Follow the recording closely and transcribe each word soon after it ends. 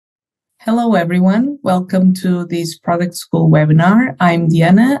Hello, everyone. Welcome to this Product School webinar. I'm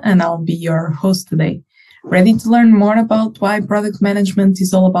Diana, and I'll be your host today. Ready to learn more about why product management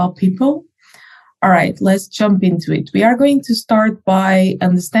is all about people? All right, let's jump into it. We are going to start by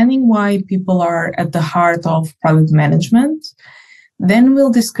understanding why people are at the heart of product management. Then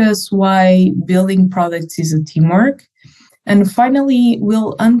we'll discuss why building products is a teamwork. And finally,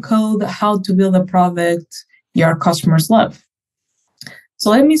 we'll uncode how to build a product your customers love. So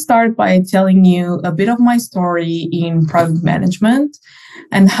let me start by telling you a bit of my story in product management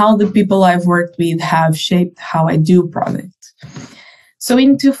and how the people I've worked with have shaped how I do product. So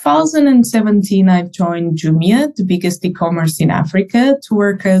in 2017, I've joined Jumia, the biggest e-commerce in Africa, to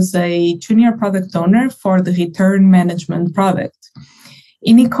work as a junior product owner for the return management product.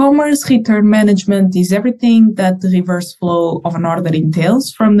 In e-commerce, return management is everything that the reverse flow of an order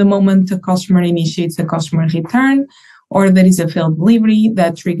entails from the moment a customer initiates a customer return or there is a failed delivery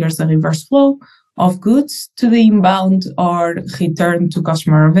that triggers a reverse flow of goods to the inbound or return to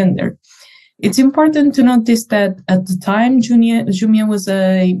customer or vendor. It's important to notice that at the time, Jumia was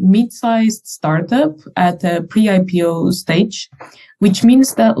a mid-sized startup at a pre-IPO stage, which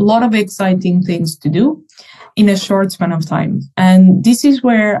means that a lot of exciting things to do in a short span of time. And this is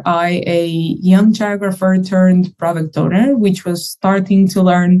where I, a young geographer turned product owner, which was starting to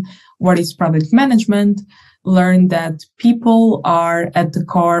learn what is product management, learned that people are at the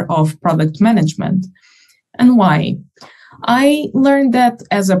core of product management. And why? I learned that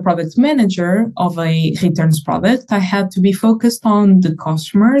as a product manager of a returns product, I had to be focused on the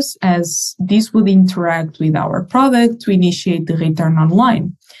customers as these would interact with our product to initiate the return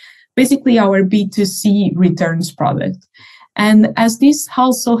online. Basically, our B2C returns product. And as this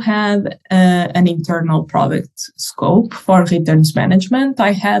also had an internal product scope for returns management,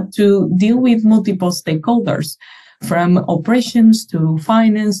 I had to deal with multiple stakeholders, from operations to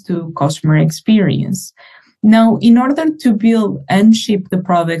finance to customer experience. Now, in order to build and ship the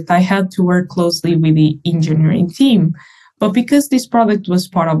product, I had to work closely with the engineering team. But because this product was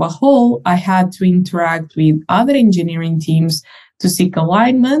part of a whole, I had to interact with other engineering teams to seek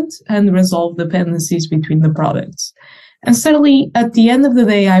alignment and resolve dependencies between the products. And certainly, at the end of the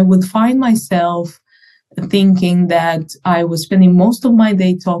day, I would find myself thinking that I was spending most of my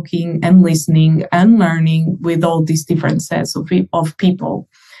day talking and listening and learning with all these different sets of people.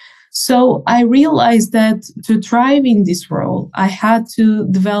 So I realized that to thrive in this role, I had to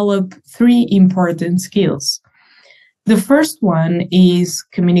develop three important skills. The first one is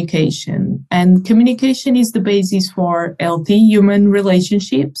communication, and communication is the basis for healthy human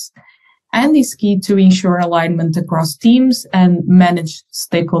relationships and is key to ensure alignment across teams and manage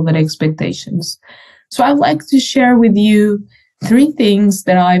stakeholder expectations. So I'd like to share with you three things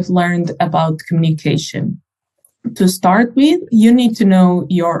that I've learned about communication. To start with, you need to know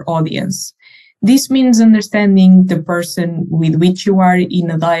your audience. This means understanding the person with which you are in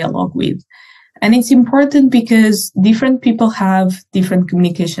a dialogue with. And it's important because different people have different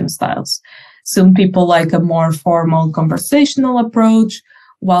communication styles. Some people like a more formal conversational approach,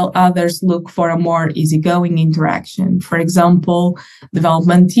 while others look for a more easygoing interaction. For example,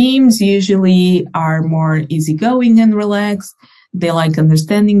 development teams usually are more easygoing and relaxed. They like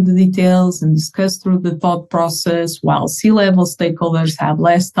understanding the details and discuss through the thought process, while C-level stakeholders have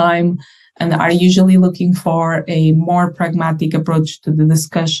less time and are usually looking for a more pragmatic approach to the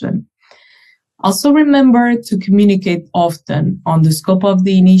discussion. Also remember to communicate often on the scope of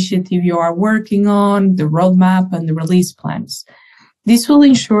the initiative you are working on, the roadmap, and the release plans. This will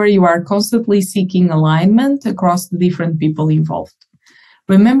ensure you are constantly seeking alignment across the different people involved.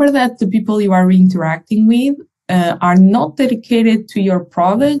 Remember that the people you are interacting with are not dedicated to your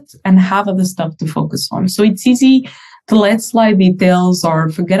product and have other stuff to focus on. So it's easy to let slide details or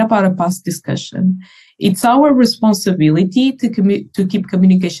forget about a past discussion. It's our responsibility to keep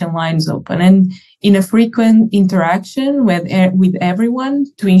communication lines open and in a frequent interaction with everyone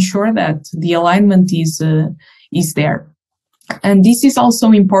to ensure that the alignment is there. And this is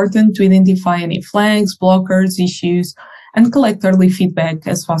also important to identify any flags, blockers, issues, and collect early feedback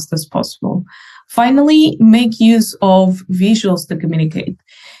as fast as possible. Finally, make use of visuals to communicate.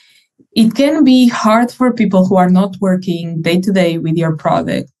 It can be hard for people who are not working day-to-day with your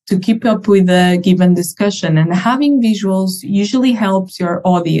product to keep up with a given discussion, and having visuals usually helps your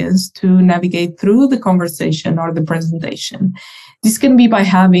audience to navigate through the conversation or the presentation. This can be by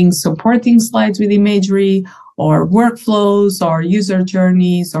having supporting slides with imagery or workflows or user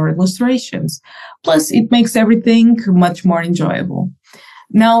journeys or illustrations. Plus, it makes everything much more enjoyable.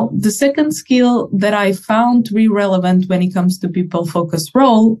 Now, the second skill that I found to be relevant when it comes to people-focused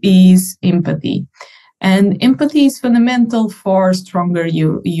role is empathy. And empathy is fundamental for stronger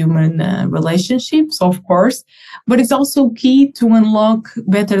human relationships, of course, but it's also key to unlock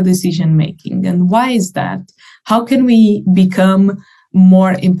better decision making. And why is that? How can we become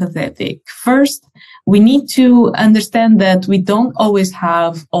more empathetic? First, we need to understand that we don't always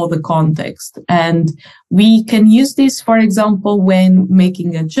have all the context. And we can use this, for example, when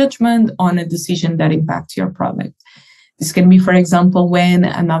making a judgment on a decision that impacts your product. This can be, for example, when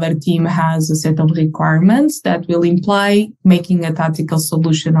another team has a set of requirements that will imply making a tactical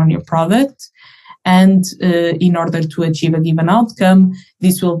solution on your product. And in order to achieve a given outcome,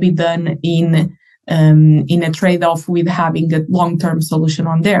 this will be done in a trade-off with having a long-term solution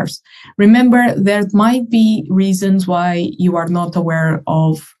on theirs. Remember, there might be reasons why you are not aware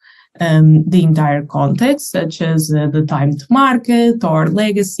of the entire context, such as the time to market or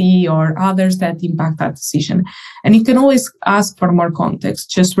legacy or others that impact that decision. And you can always ask for more context.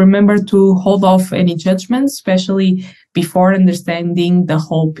 Just remember to hold off any judgments, especially before understanding the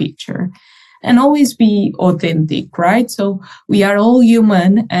whole picture. And always be authentic, right? So we are all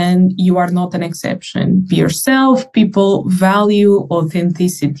human and you are not an exception. Be yourself. People value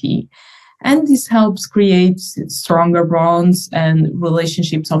authenticity. And this helps create stronger bonds and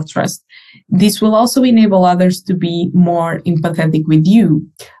relationships of trust. This will also enable others to be more empathetic with you,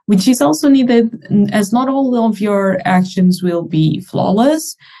 which is also needed, as not all of your actions will be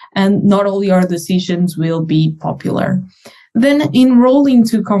flawless and not all your decisions will be popular. Then enroll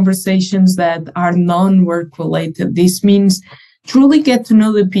into conversations that are non-work related. This means truly get to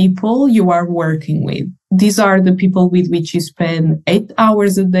know the people you are working with. These are the people with which you spend 8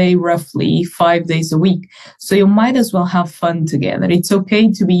 hours a day, roughly 5 days a week. So you might as well have fun together. It's okay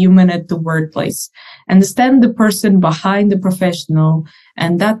to be human at the workplace. Understand the person behind the professional,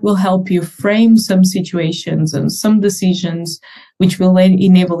 and that will help you frame some situations and some decisions which will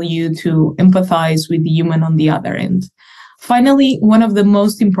enable you to empathize with the human on the other end. Finally, one of the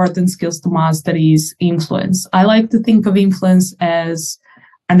most important skills to master is influence. I like to think of influence as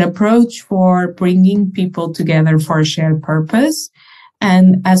an approach for bringing people together for a shared purpose.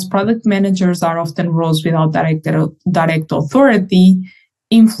 And as product managers are often roles without direct authority,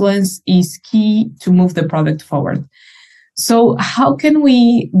 influence is key to move the product forward. So how can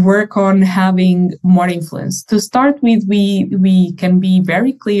we work on having more influence? To start with, we can be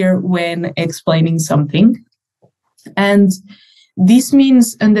very clear when explaining something. And this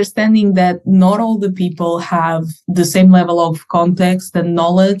means understanding that not all the people have the same level of context and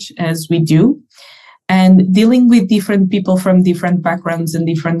knowledge as we do. And dealing with different people from different backgrounds and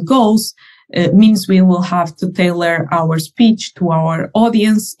different goals means we will have to tailor our speech to our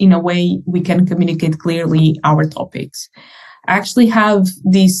audience in a way we can communicate clearly our topics. I actually have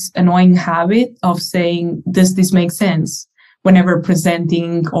this annoying habit of saying, does this make sense? Whenever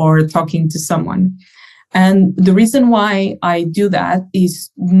presenting or talking to someone. And the reason why I do that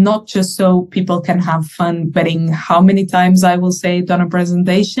is not just so people can have fun betting how many times I will say it on a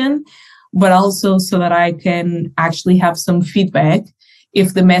presentation, but also so that I can actually have some feedback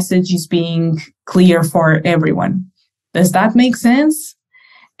if the message is being clear for everyone. Does that make sense?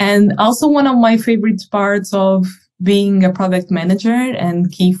 And also one of my favorite parts of being a product manager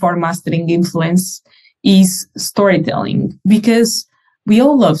and key for mastering influence is storytelling, because we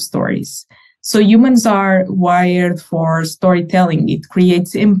all love stories. So humans are wired for storytelling. It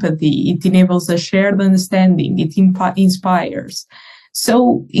creates empathy. It enables a shared understanding. It inspires.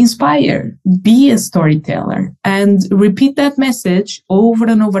 So inspire, be a storyteller, and repeat that message over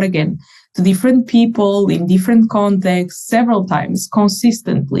and over again to different people in different contexts several times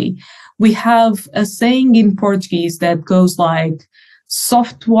consistently. We have a saying in Portuguese that goes like,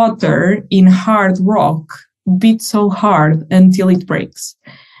 soft water in hard rock beats so hard until it breaks.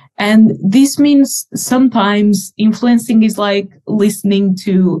 And this means sometimes influencing is like listening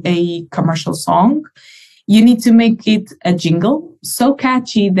to a commercial song. You need to make it a jingle so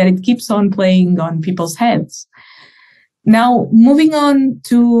catchy that it keeps on playing on people's heads. Now, moving on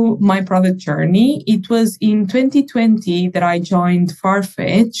to my product journey, it was in 2020 that I joined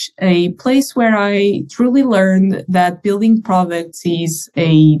Farfetch, a place where I truly learned that building products is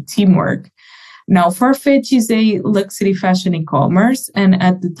a teamwork. Now, Farfetch is a luxury fashion e-commerce, and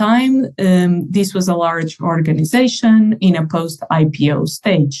at the time, this was a large organization in a post-IPO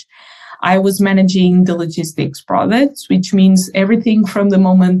stage. I was managing the logistics products, which means everything from the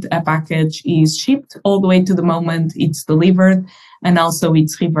moment a package is shipped all the way to the moment it's delivered, and also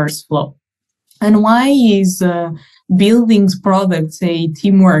its reverse flow. And why is building products a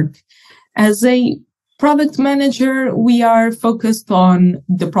teamwork? As a product manager, we are focused on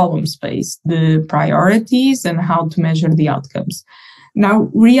the problem space, the priorities, and how to measure the outcomes. Now,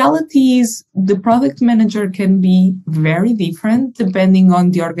 reality is the product manager can be very different depending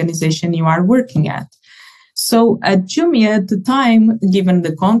on the organization you are working at. So at Jumia at the time, given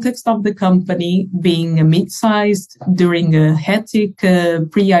the context of the company being a mid-sized during a hectic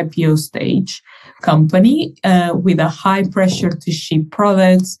pre-IPO stage company with a high pressure to ship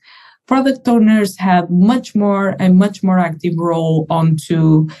products, product owners had a much more active role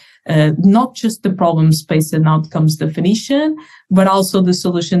onto not just the problem space and outcomes definition, but also the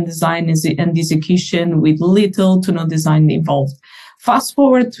solution design and execution with little to no design involved. Fast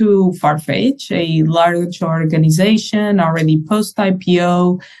forward to Farfetch, a large organization already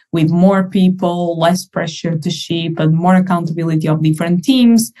post-IPO with more people, less pressure to ship, and more accountability of different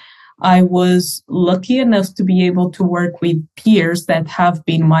teams. I was lucky enough to be able to work with peers that have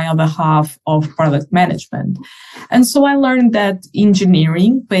been my other half of product management. And so I learned that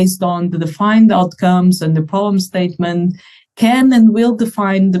engineering, based on the defined outcomes and the problem statement, can and will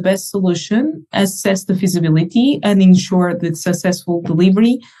define the best solution, assess the feasibility, and ensure the successful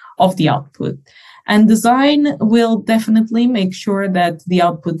delivery of the output. And design will definitely make sure that the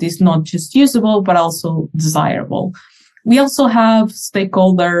output is not just usable, but also desirable. We also have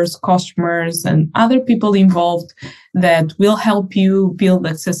stakeholders, customers, and other people involved that will help you build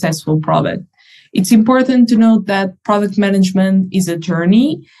a successful product. It's important to note that product management is a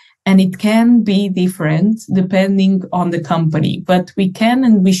journey, and it can be different depending on the company, but we can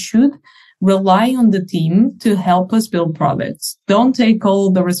and we should rely on the team to help us build products. Don't take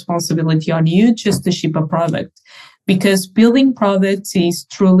all the responsibility on you just to ship a product, because building products is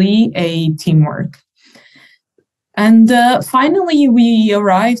truly a teamwork. And finally, we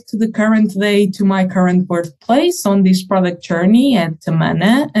arrived to the current day, to my current workplace on this product journey at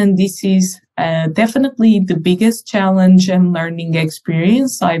Tamana. And this is definitely the biggest challenge and learning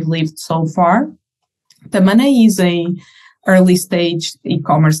experience I've lived so far. Tamana is a early stage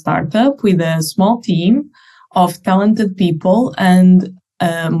e-commerce startup with a small team of talented people. And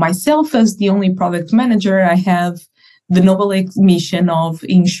myself, as the only product manager, I have the noble mission of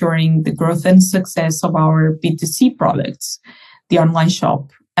ensuring the growth and success of our B2C products, the online shop,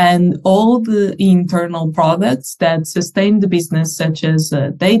 and all the internal products that sustain the business, such as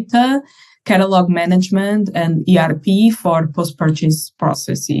data, catalog management, and ERP for post-purchase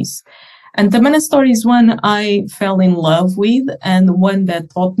processes. And the Tamana story is one I fell in love with, and one that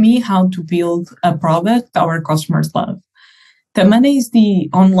taught me how to build a product our customers love. Tamana is the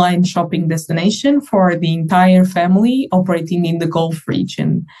online shopping destination for the entire family operating in the Gulf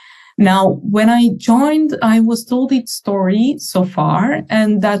region. Now, when I joined, I was told its story so far,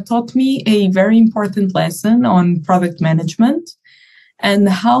 and that taught me a very important lesson on product management and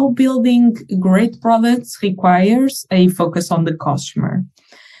how building great products requires a focus on the customer.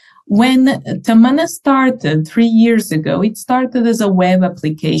 When Tamana started 3 years ago, it started as a web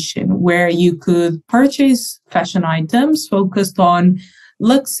application where you could purchase fashion items focused on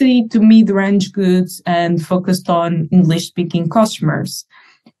luxury to mid-range goods and focused on English-speaking customers.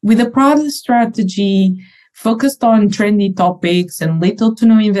 With a product strategy focused on trendy topics and little to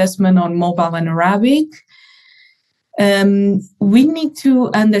no investment on mobile and Arabic, we need to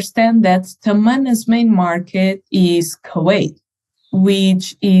understand that Tamana's main market is Kuwait,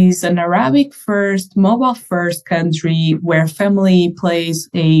 which is an Arabic-first, mobile-first country where family plays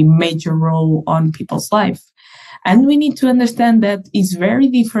a major role on people's life. And we need to understand that it's very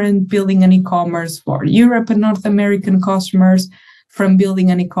different building an e-commerce for Europe and North American customers from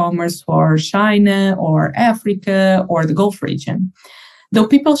building an e-commerce for China or Africa or the Gulf region. Though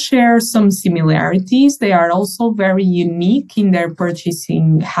people share some similarities, they are also very unique in their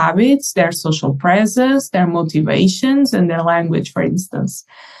purchasing habits, their social presence, their motivations, and their language, for instance.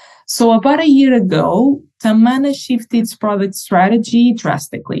 So about a year ago, Tamana shifted its product strategy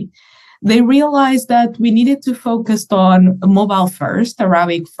drastically. They realized that we needed to focus on a mobile-first,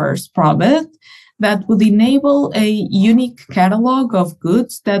 Arabic-first product that would enable a unique catalog of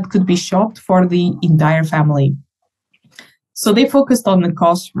goods that could be shopped for the entire family. So they focused on the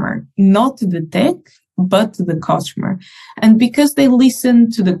customer, not the tech, but the customer. And because they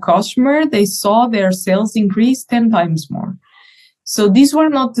listened to the customer, they saw their sales increase 10 times more. So these were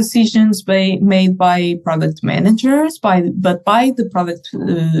not decisions made by product managers, but by the product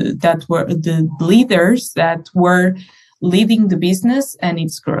that were the leaders that were leading the business and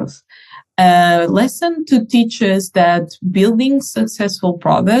its growth. A lesson to teach us that building successful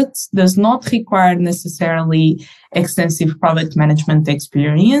products does not require necessarily extensive product management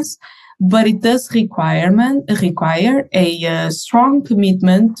experience, but it does require a strong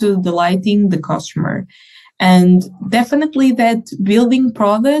commitment to delighting the customer. And definitely that building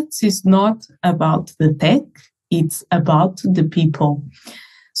products is not about the tech, it's about the people.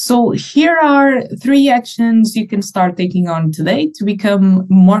 So here are 3 actions you can start taking on today to become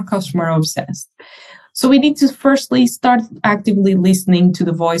more customer obsessed. So we need to firstly start actively listening to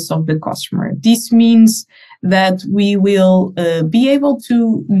the voice of the customer. This means that we will be able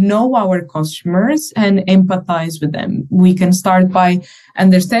to know our customers and empathize with them. We can start by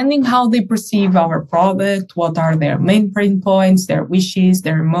understanding how they perceive our product, what are their main pain points, their wishes,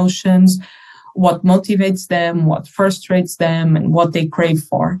 their emotions, what motivates them, what frustrates them, and what they crave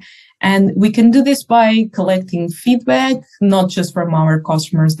for. And we can do this by collecting feedback, not just from our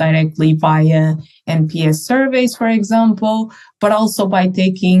customers directly via NPS surveys, for example, but also by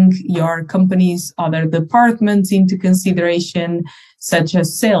taking your company's other departments into consideration, such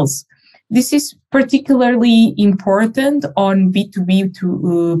as sales. This is particularly important on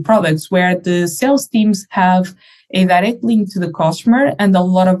B2B products, where the sales teams have a direct link to the customer and a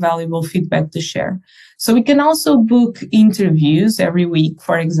lot of valuable feedback to share. So we can also book interviews every week,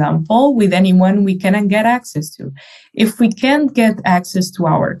 for example, with anyone we can get access to. If we can't get access to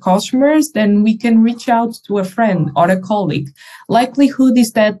our customers, then we can reach out to a friend or a colleague. Likelihood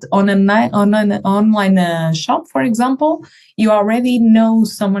is that on an online shop, for example, you already know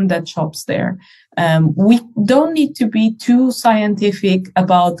someone that shops there. We don't need to be too scientific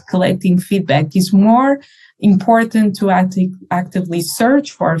about collecting feedback. It's more important to actively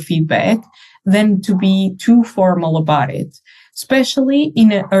search for feedback than to be too formal about it, especially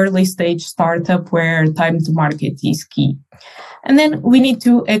in an early stage startup where time to market is key. And then we need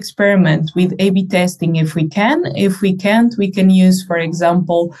to experiment with A/B testing if we can. If we can't, we can use, for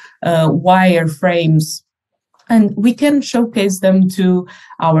example, wireframes. And we can showcase them to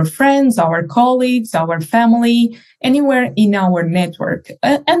our friends, our colleagues, our family, anywhere in our network.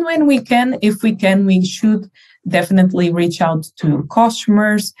 And when we can, if we can, we should definitely reach out to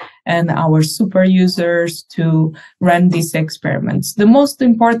customers and our super users to run these experiments. The most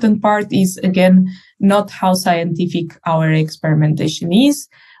important part is, again, not how scientific our experimentation is,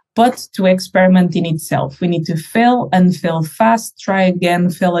 but to experiment in itself. We need to fail and fail fast, try again,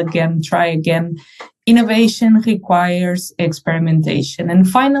 fail again, try again. Innovation requires experimentation. And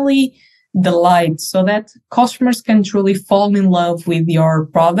finally, delight, so that customers can truly fall in love with your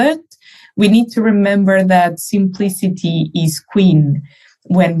product. We need to remember that simplicity is queen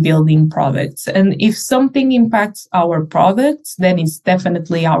when building products. And if something impacts our products, then it's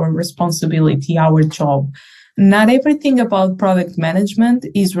definitely our responsibility, our job. Not everything about product management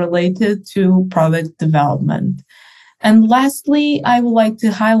is related to product development. And lastly, I would like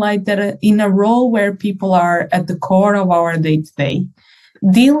to highlight that in a role where people are at the core of our day-to-day,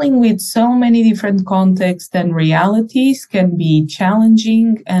 dealing with so many different contexts and realities can be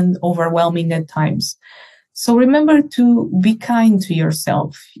challenging and overwhelming at times. So remember to be kind to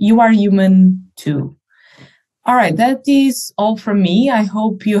yourself. You are human too. All right, that is all from me. I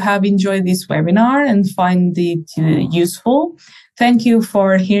hope you have enjoyed this webinar and find it useful. Thank you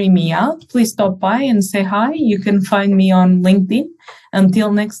for hearing me out. Please stop by and say hi. You can find me on LinkedIn.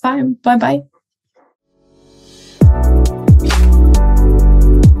 Until next time, bye-bye.